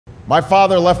My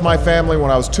father left my family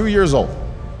when I was 2 years old,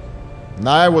 and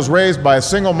I was raised by a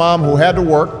single mom who had to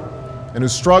work and who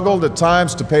struggled at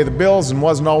times to pay the bills and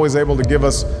wasn't always able to give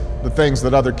us the things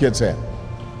that other kids had.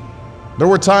 There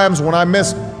were times when I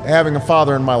missed having a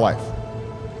father in my life.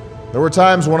 There were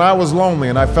times when I was lonely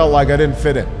and I felt like I didn't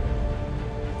fit in.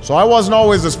 So I wasn't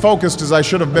always as focused as I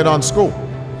should have been on school,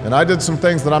 and I did some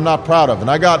things that I'm not proud of,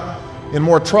 and I got in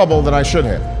more trouble than I should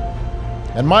have.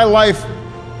 And my life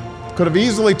could have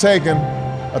easily taken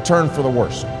a turn for the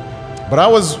worse. But I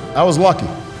was lucky.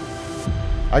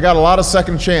 I got a lot of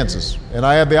second chances, and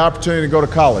I had the opportunity to go to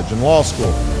college and law school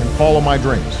and follow my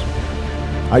dreams.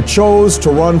 I chose to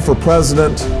run for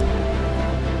president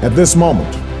at this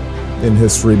moment in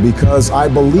history because I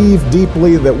believe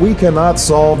deeply that we cannot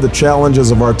solve the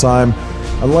challenges of our time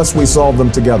unless we solve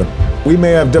them together. We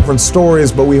may have different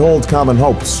stories, but we hold common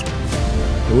hopes.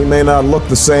 We may not look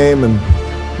the same and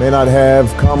may not have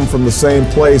come from the same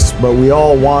place, but we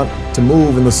all want to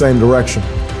move in the same direction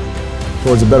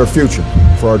towards a better future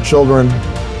for our children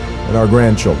and our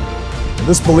grandchildren.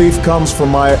 This belief comes from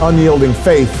my unyielding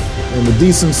faith in the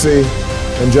decency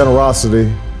and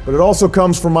generosity, but it also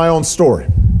comes from my own story.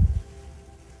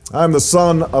 I'm the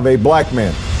son of a black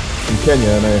man from Kenya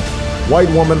and a white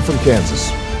woman from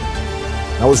Kansas.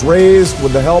 I was raised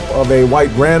with the help of a white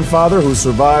grandfather who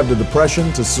survived the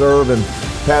Depression to serve in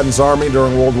Patton's army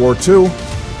during World War II,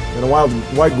 and a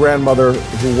white grandmother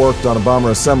who worked on a bomber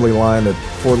assembly line at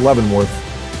Fort Leavenworth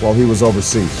while he was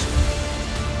overseas.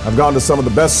 I've gone to some of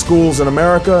the best schools in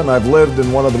America, and I've lived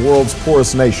in one of the world's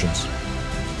poorest nations.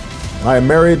 I am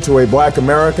married to a black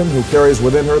American who carries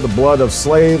within her the blood of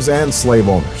slaves and slave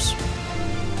owners.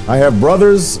 I have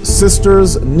brothers,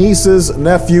 sisters, nieces,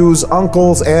 nephews,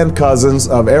 uncles, and cousins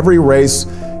of every race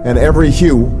and every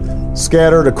hue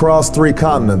scattered across 3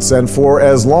 continents, and for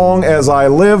as long as I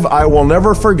live, I will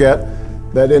never forget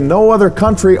that in no other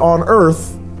country on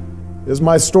earth is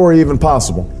my story even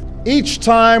possible. Each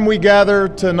time we gather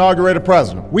to inaugurate a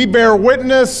president, we bear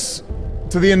witness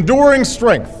to the enduring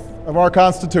strength of our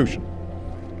Constitution.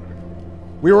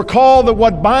 We recall that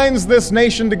what binds this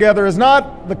nation together is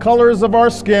not the colors of our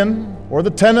skin, or the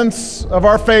tenets of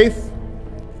our faith,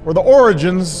 or the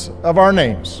origins of our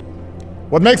names.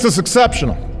 What makes us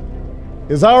exceptional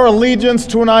is our allegiance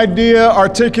to an idea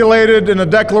articulated in a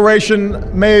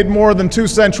declaration made more than 2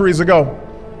 centuries ago.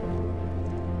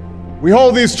 We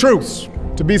hold these truths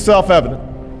to be self-evident: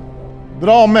 that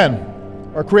all men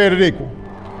are created equal,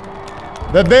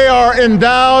 that they are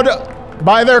endowed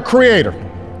by their Creator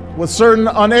with certain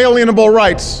unalienable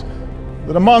rights,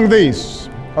 that among these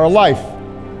are life,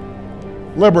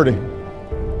 liberty,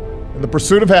 and the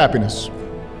pursuit of happiness.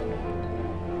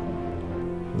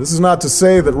 This is not to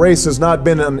say that race has not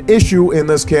been an issue in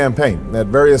this campaign. At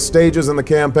various stages in the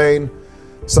campaign,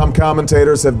 some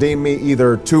commentators have deemed me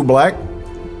either too black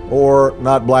or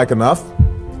not black enough.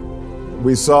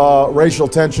 We saw racial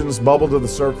tensions bubble to the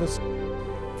surface.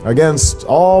 Against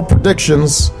all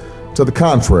predictions to the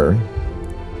contrary,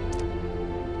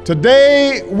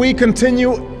 today we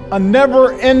continue a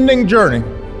never-ending journey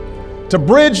to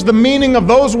bridge the meaning of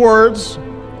those words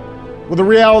with the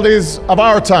realities of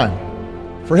our time.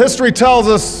 For history tells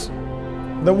us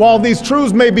that while these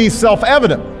truths may be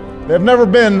self-evident, they have never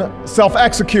been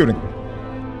self-executing.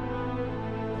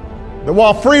 That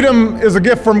while freedom is a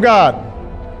gift from God,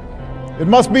 it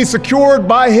must be secured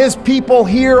by His people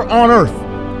here on earth.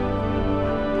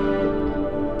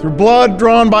 Through blood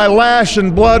drawn by lash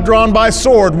and blood drawn by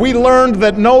sword, we learned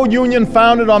that no union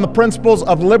founded on the principles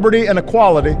of liberty and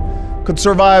equality could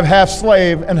survive half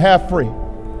slave and half free.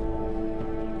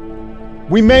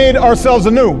 We made ourselves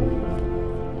anew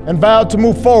and vowed to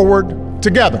move forward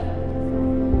together.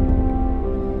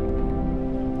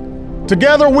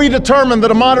 Together we determined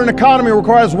that a modern economy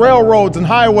requires railroads and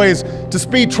highways to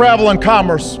speed travel and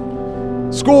commerce,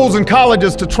 schools and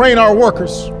colleges to train our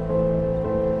workers.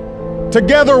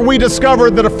 Together we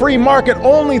discovered that a free market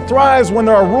only thrives when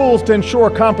there are rules to ensure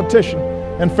competition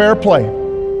and fair play.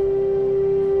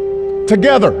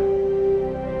 Together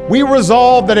we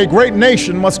resolved that a great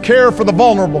nation must care for the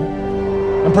vulnerable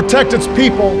and protect its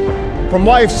people from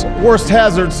life's worst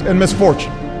hazards and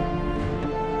misfortune.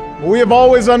 We have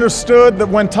always understood that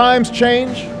when times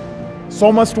change,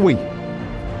 so must we.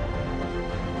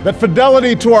 That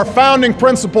fidelity to our founding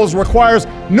principles requires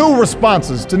new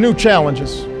responses to new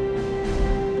challenges.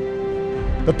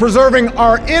 That preserving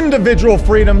our individual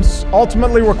freedoms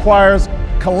ultimately requires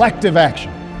collective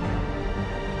action.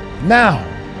 Now,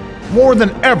 more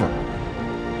than ever,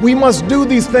 we must do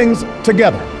these things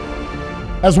together,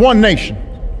 as one nation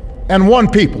and one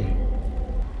people.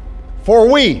 For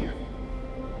we,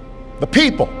 the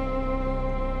people,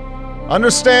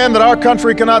 Understand that our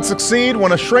country cannot succeed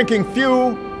when a shrinking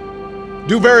few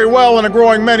do very well and a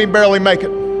growing many barely make it.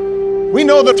 We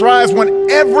know that thrives when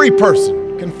every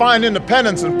person can find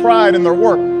independence and pride in their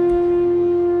work.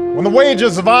 When the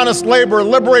wages of honest labor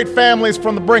liberate families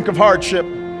from the brink of hardship.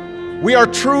 We are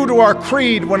true to our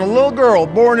creed when a little girl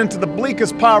born into the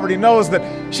bleakest poverty knows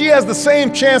that she has the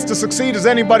same chance to succeed as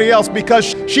anybody else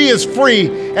because she is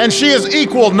free and she is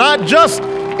equal, not just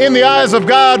in the eyes of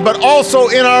God, but also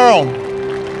in our own.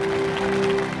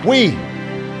 We,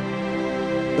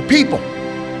 the people,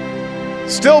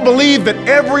 still believe that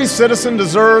every citizen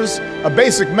deserves a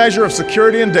basic measure of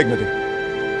security and dignity.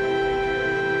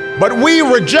 But we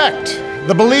reject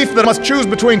the belief that must choose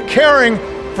between caring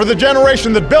for the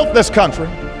generation that built this country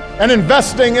and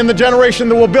investing in the generation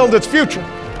that will build its future.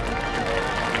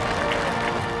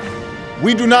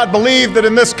 We do not believe that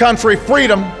in this country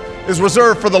freedom is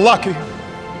reserved for the lucky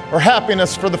or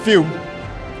happiness for the few.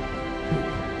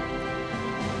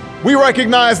 We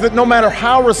recognize that no matter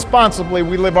how responsibly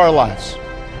we live our lives,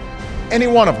 any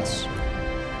one of us,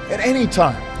 at any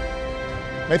time,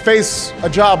 may face a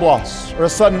job loss or a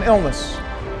sudden illness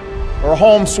or a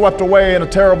home swept away in a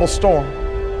terrible storm.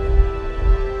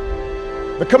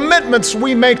 The commitments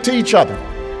we make to each other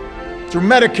through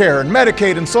Medicare and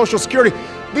Medicaid and Social Security,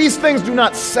 these things do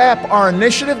not sap our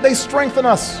initiative, they strengthen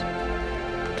us.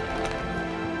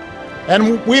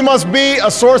 And we must be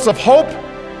a source of hope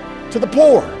to the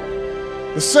poor,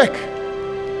 the sick,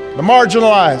 the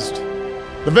marginalized,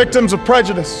 the victims of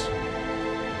prejudice,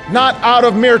 not out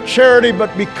of mere charity,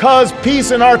 but because peace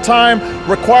in our time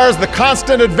requires the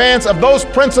constant advance of those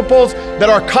principles that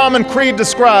our common creed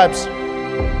describes: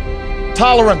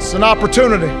 tolerance and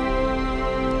opportunity,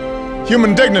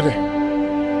 human dignity,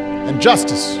 and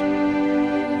justice.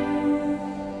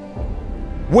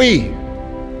 We,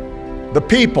 the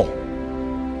people,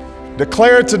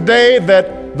 declare today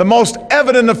that the most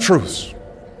evident of truths,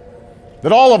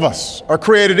 that all of us are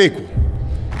created equal.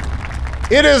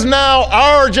 It is now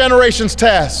our generation's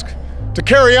task to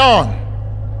carry on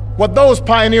what those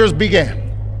pioneers began.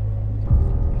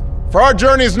 For our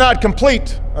journey is not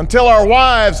complete until our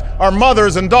wives, our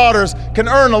mothers, and daughters can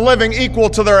earn a living equal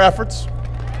to their efforts.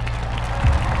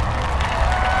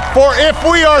 For if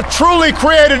we are truly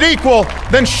created equal,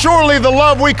 then surely the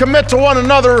love we commit to one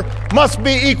another must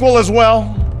be equal as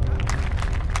well.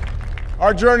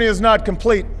 Our journey is not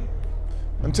complete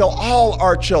until all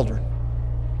our children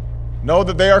know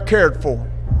that they are cared for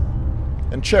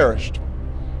and cherished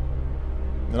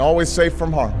and always safe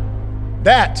from harm.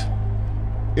 That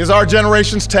is our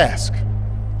generation's task.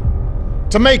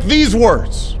 To make these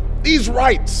words, these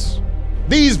rights,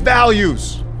 these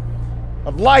values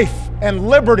of life and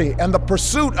liberty and the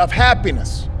pursuit of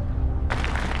happiness.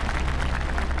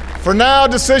 For now,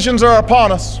 decisions are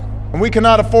upon us, and we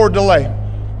cannot afford delay.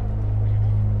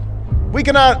 We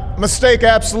cannot mistake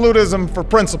absolutism for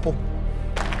principle.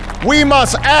 We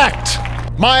must act.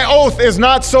 My oath is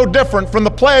not so different from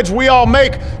the pledge we all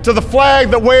make to the flag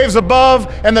that waves above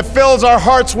and that fills our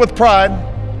hearts with pride.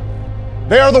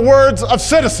 They are the words of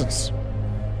citizens,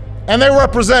 and they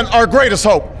represent our greatest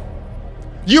hope.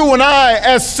 You and I,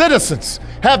 as citizens,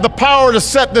 have the power to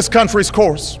set this country's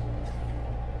course.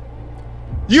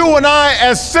 You and I,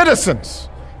 as citizens,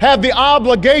 have the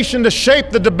obligation to shape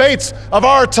the debates of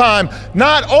our time,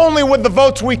 not only with the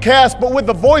votes we cast, but with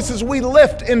the voices we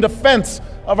lift in defense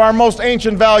of our most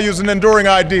ancient values and enduring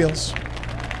ideals.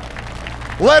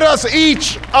 Let us,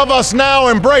 each of us, now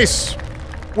embrace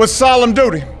with solemn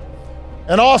duty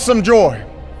and awesome joy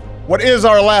what is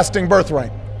our lasting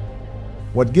birthright.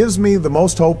 What gives me the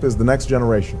most hope is the next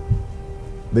generation.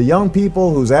 The young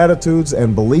people whose attitudes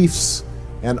and beliefs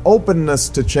and openness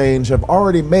to change have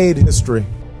already made history.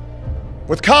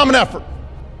 With common effort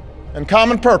and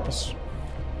common purpose,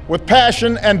 with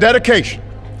passion and dedication,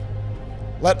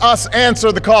 let us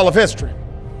answer the call of history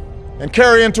and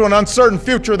carry into an uncertain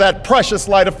future that precious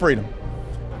light of freedom.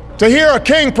 To hear a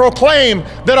king proclaim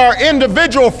that our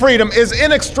individual freedom is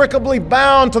inextricably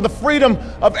bound to the freedom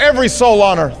of every soul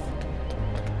on earth.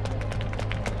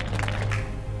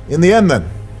 In the end, then,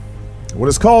 what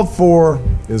is called for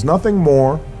is nothing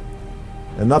more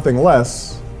and nothing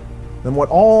less than what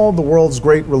all the world's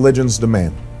great religions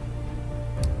demand: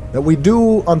 that we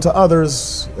do unto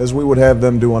others as we would have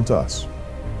them do unto us.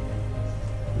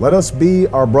 Let us be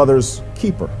our brother's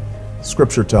keeper,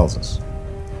 Scripture tells us.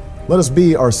 Let us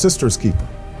be our sister's keeper.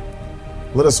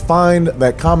 Let us find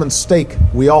that common stake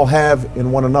we all have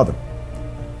in one another,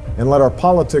 and let our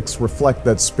politics reflect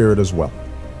that spirit as well.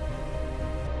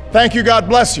 Thank you, God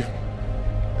bless you,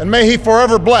 and may He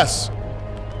forever bless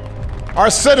our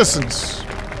citizens,